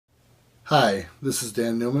Hi, this is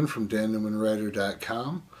Dan Newman from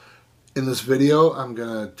DanNewmanWriter.com. In this video, I'm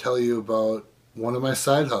going to tell you about one of my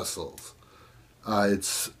side hustles.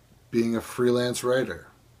 It's being a freelance writer.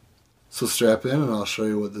 So strap in and I'll show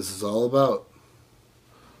you what this is all about.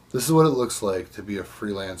 This is what it looks like to be a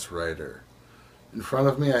freelance writer. In front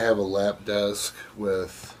of me I have a lap desk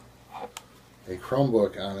with a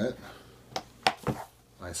Chromebook on it,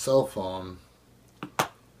 my cell phone,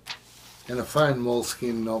 and a fine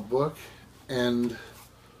Moleskine notebook, and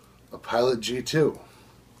a Pilot G2.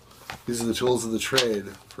 These are the tools of the trade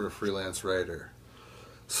for a freelance writer.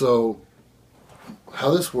 So,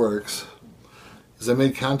 how this works is I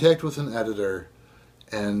made contact with an editor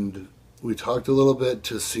and we talked a little bit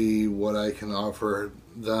to see what I can offer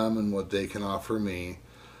them and what they can offer me.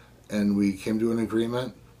 And we came to an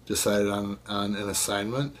agreement, decided on an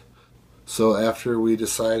assignment. So after we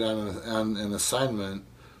decide on an assignment,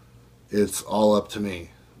 it's all up to me.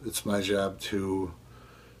 It's my job to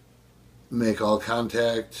make all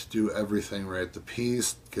contact, do everything, write the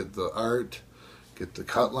piece, get the art, get the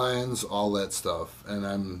cut lines, all that stuff. And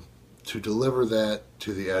I'm to deliver that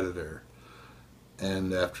to the editor.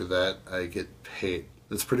 And after that, I get paid.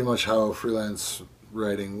 That's pretty much how freelance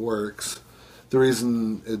writing works. The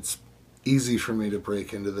reason it's easy for me to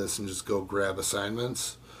break into this and just go grab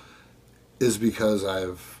assignments is because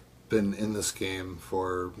I've been in this game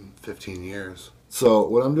for 15 years. So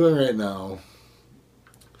what I'm doing right now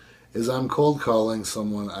is I'm cold calling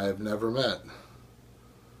someone I've never met.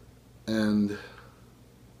 And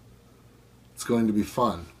it's going to be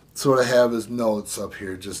fun. So what I have is notes up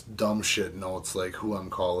here, just dumb shit notes like who I'm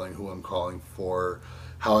calling for,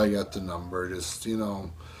 how I got the number, just, you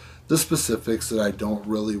know, the specifics that I don't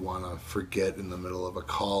really want to forget in the middle of a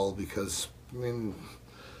call because, I mean,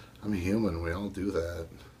 I'm human, we all do that.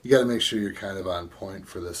 You got to make sure you're kind of on point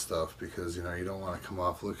for this stuff because, you know, you don't want to come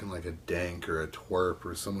off looking like a dank or a twerp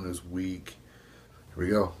or someone who's weak. Here we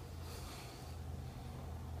go.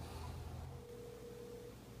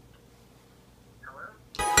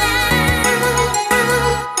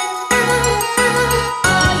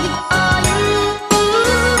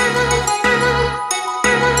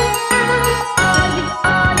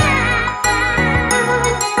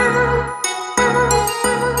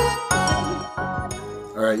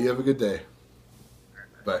 Alright, you have a good day.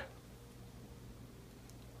 Bye.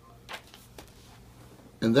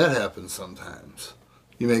 And that happens sometimes.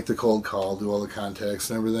 You make the cold call, do all the contacts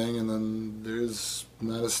and everything, and then there's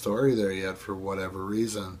not a story there yet for whatever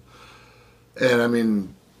reason. And I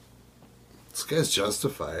mean, this guy's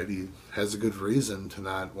justified. He has a good reason to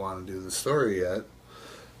not want to do the story yet.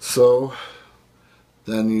 So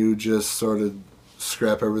then you just sort of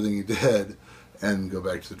scrap everything you did and go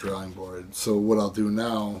back to the drawing board. So what I'll do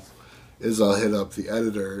now is I'll hit up the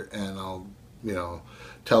editor and I'll, you know,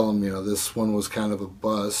 tell him, you know, this one was kind of a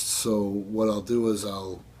bust, so what I'll do is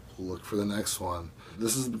I'll look for the next one.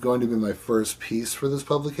 This is going to be my first piece for this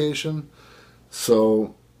publication,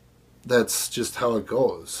 so that's just how it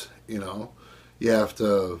goes, you know. You have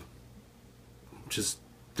to just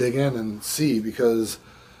dig in and see, because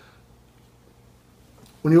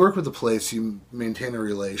when you work with a place, you maintain a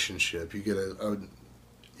relationship. You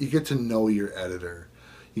get to know your editor.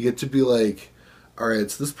 You get to be like, all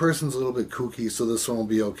right, so this person's a little bit kooky, so this one will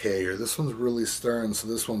be okay, or this one's really stern, so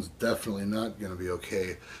this one's definitely not going to be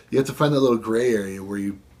okay. You have to find that little gray area where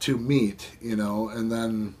you two meet, you know, and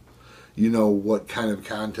then you know what kind of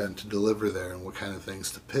content to deliver there and what kind of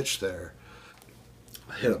things to pitch there.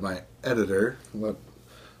 I hit up my editor, let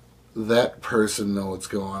that person know what's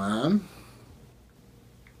going on.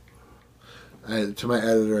 To my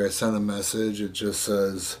editor, I sent a message. It just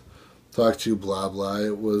says, talk to you, blah, blah.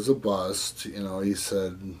 It was a bust. You know, he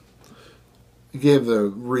said, he gave the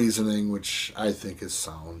reasoning, which I think is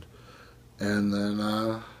sound. And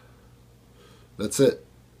then, that's it.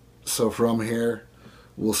 So from here,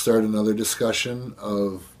 we'll start another discussion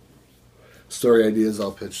of story ideas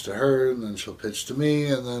I'll pitch to her, and then she'll pitch to me,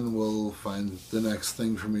 and then we'll find the next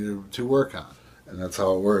thing for me to work on. And that's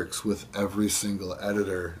how it works with every single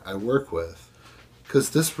editor I work with.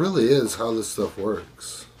 Because this really is how this stuff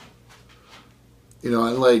works. You know,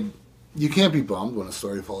 and like, you can't be bummed when a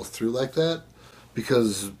story falls through like that,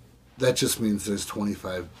 because that just means there's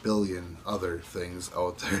 25 billion other things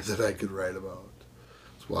out there that I could write about.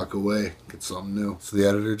 Let's walk away, get something new. So the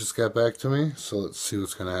editor just got back to me, so let's see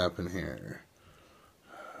what's going to happen here.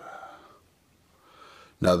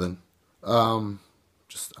 Nothing.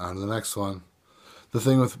 Just on to the next one. The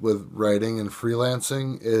thing with writing and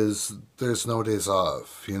freelancing is there's no days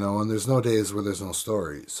off, you know, and there's no days where there's no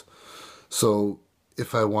stories. So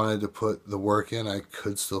if I wanted to put the work in, I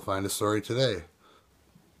could still find a story today.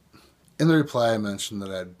 In the reply, I mentioned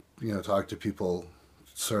that I'd, talk to people,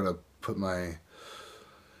 sort of put my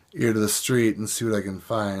ear to the street and see what I can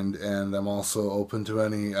find, and I'm also open to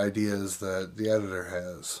any ideas that the editor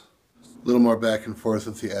has. A little more back and forth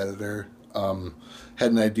with the editor.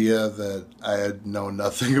 Had an idea that I had known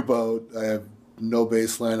nothing about. I have no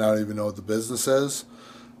baseline. I don't even know what the business is.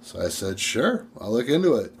 So I said, sure, I'll look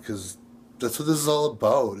into it, because that's what this is all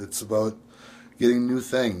about. It's about getting new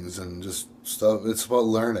things and just stuff. It's about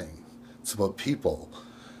learning. It's about people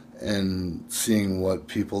and seeing what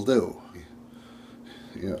people do.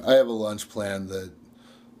 I have a lunch plan that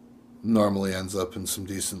normally ends up in some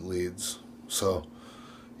decent leads. So,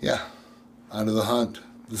 yeah, on to the hunt.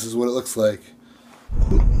 This is what it looks like.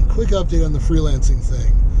 Quick update on the freelancing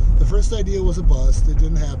thing. The first idea was a bust. It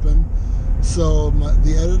didn't happen. So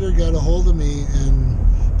the editor got a hold of me and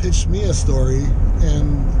pitched me a story,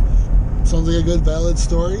 and sounds like a good, valid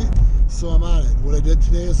story. So I'm on it. What I did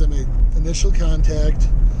today is I made initial contact,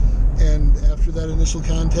 and after that initial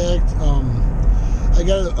contact,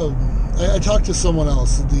 I talked to someone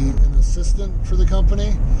else, an assistant for the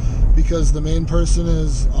company, because the main person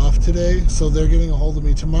is off today, so they're getting a hold of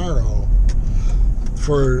me tomorrow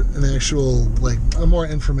for an actual, a more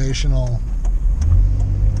informational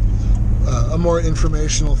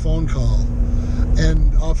phone call.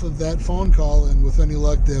 And off of that phone call, and with any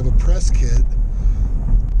luck they have a press kit,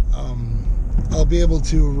 I'll be able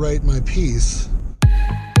to write my piece.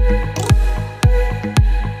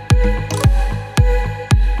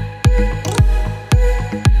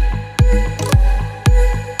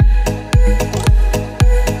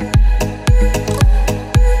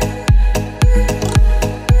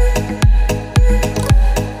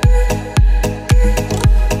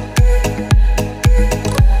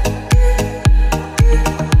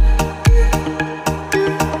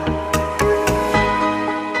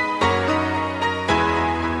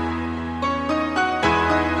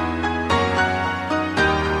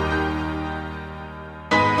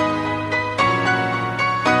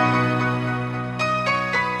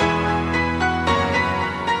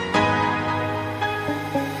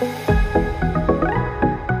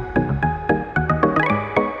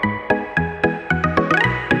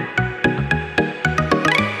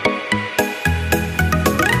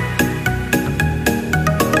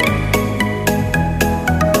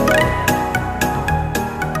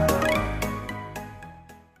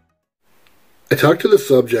 I talked to the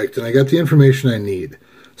subject and I got the information I need.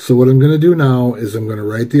 So what I'm going to do now is I'm going to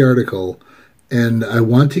write the article, and I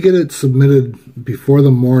want to get it submitted before the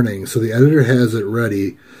morning so the editor has it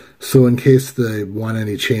ready, so in case they want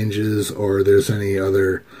any changes or there's any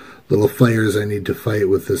other little fires I need to fight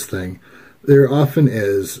with this thing. There often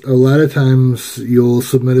is. A lot of times you'll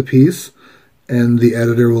submit a piece and the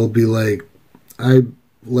editor will be like, I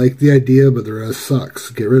like the idea, but the rest sucks.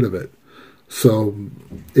 Get rid of it. So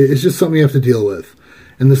it's just something you have to deal with.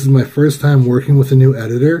 And this is my first time working with a new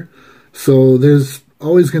editor, so there's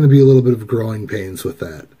always going to be a little bit of growing pains with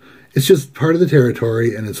that. It's just part of the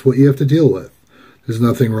territory, and it's what you have to deal with. There's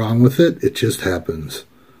nothing wrong with it. It just happens.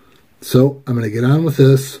 So I'm going to get on with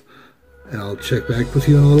this, and I'll check back with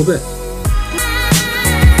you in a little bit.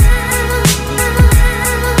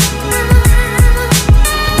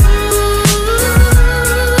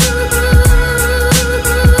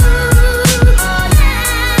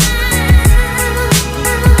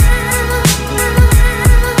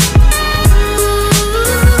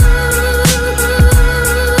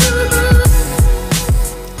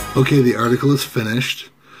 Okay, the article is finished.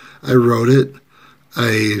 I wrote it.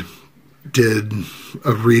 I did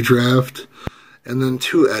a redraft and then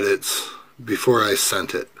 2 edits before I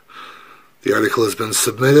sent it. The article has been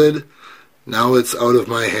submitted. Now it's out of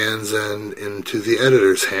my hands and into the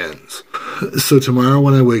editor's hands. So tomorrow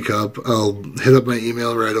when I wake up, I'll hit up my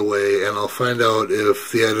email right away and I'll find out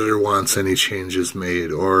if the editor wants any changes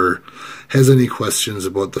made or has any questions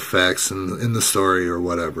about the facts in the story or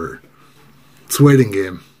whatever. It's a waiting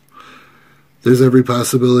game. There's every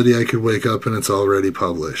possibility I could wake up and it's already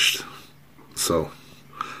published. So,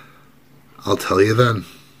 I'll tell you then.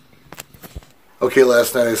 Okay,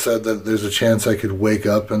 last night I said that there's a chance I could wake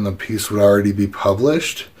up and the piece would already be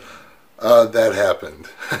published. That happened.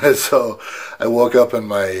 So, I woke up and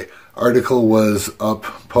my article was up,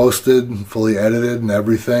 posted, fully edited and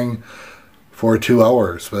everything for 2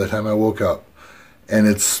 hours by the time I woke up. And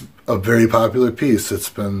it's a very popular piece. It's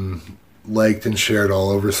been liked and shared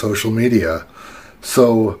all over social media.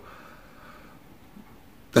 So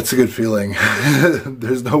that's a good feeling.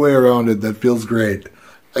 There's no way around it. That feels great.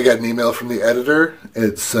 I got an email from the editor.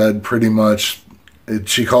 It said pretty much,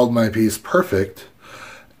 she called my piece perfect,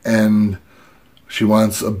 and She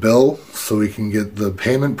wants a bill so we can get the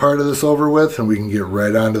payment part of this over with and we can get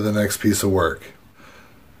right on to the next piece of work.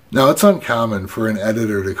 Now, it's uncommon for an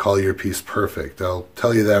editor to call your piece perfect. I'll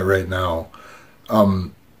tell you that right now.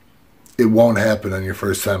 It won't happen on your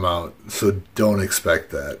first time out, so don't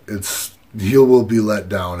expect that. You will be let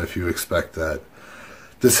down if you expect that.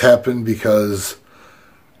 This happened because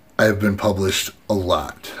I've been published a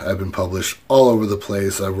lot. I've been published all over the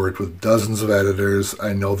place. I've worked with dozens of editors.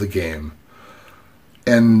 I know the game.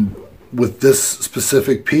 And with this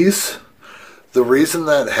specific piece, the reason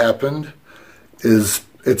that happened is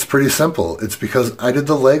it's pretty simple. It's because I did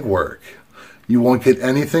the legwork. You won't get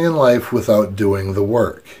anything in life without doing the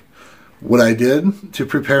work. What I did to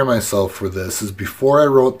prepare myself for this is before I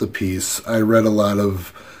wrote the piece, I read a lot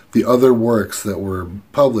of the other works that were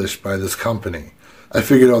published by this company. I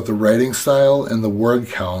figured out the writing style and the word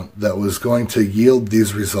count that was going to yield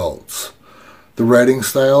these results. The writing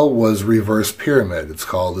style was reverse pyramid, it's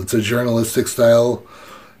called. It's a journalistic style,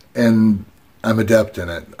 and I'm adept in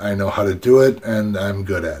it. I know how to do it, and I'm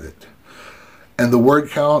good at it. And the word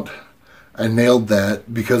count, I nailed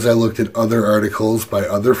that because I looked at other articles by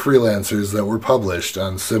other freelancers that were published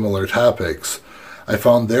on similar topics. I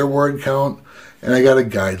found their word count, and I got a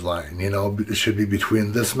guideline. It should be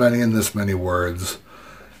between this many and this many words.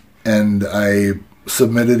 And I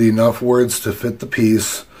submitted enough words to fit the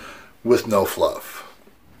piece with no fluff.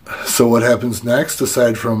 So what happens next,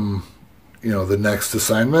 aside from, the next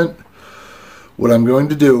assignment? What I'm going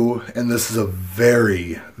to do, and this is a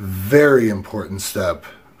very, very important step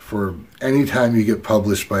for any time you get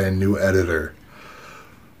published by a new editor.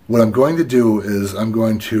 What I'm going to do is I'm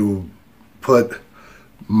going to put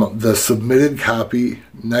the submitted copy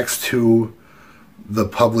next to the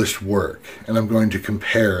published work, and I'm going to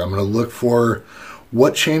compare. I'm going to look for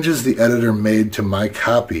what changes the editor made to my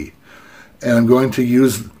copy, and I'm going to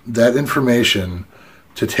use that information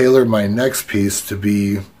to tailor my next piece to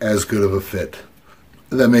be as good of a fit.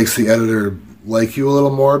 That makes the editor like you a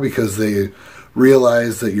little more because they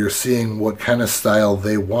realize that you're seeing what kind of style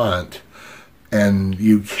they want and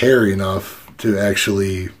you care enough to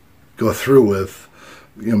actually go through with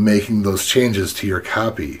making those changes to your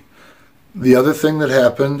copy. The other thing that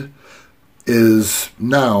happened is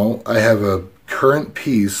now I have a current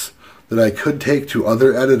piece that I could take to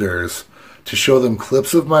other editors to show them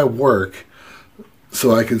clips of my work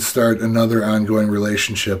so I could start another ongoing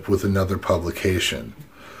relationship with another publication.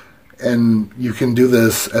 And you can do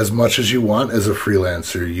this as much as you want as a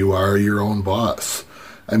freelancer. You are your own boss.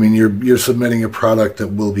 I mean, you're submitting a product that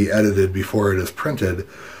will be edited before it is printed,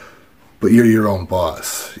 but you're your own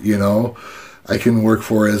boss, I can work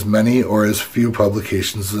for as many or as few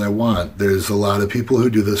publications as I want. There's a lot of people who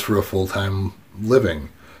do this for a full-time living.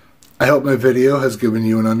 I hope my video has given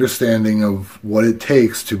you an understanding of what it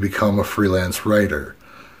takes to become a freelance writer.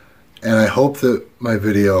 And I hope that my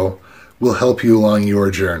video will help you along your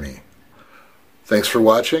journey. Thanks for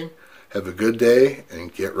watching. Have a good day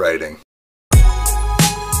and get writing.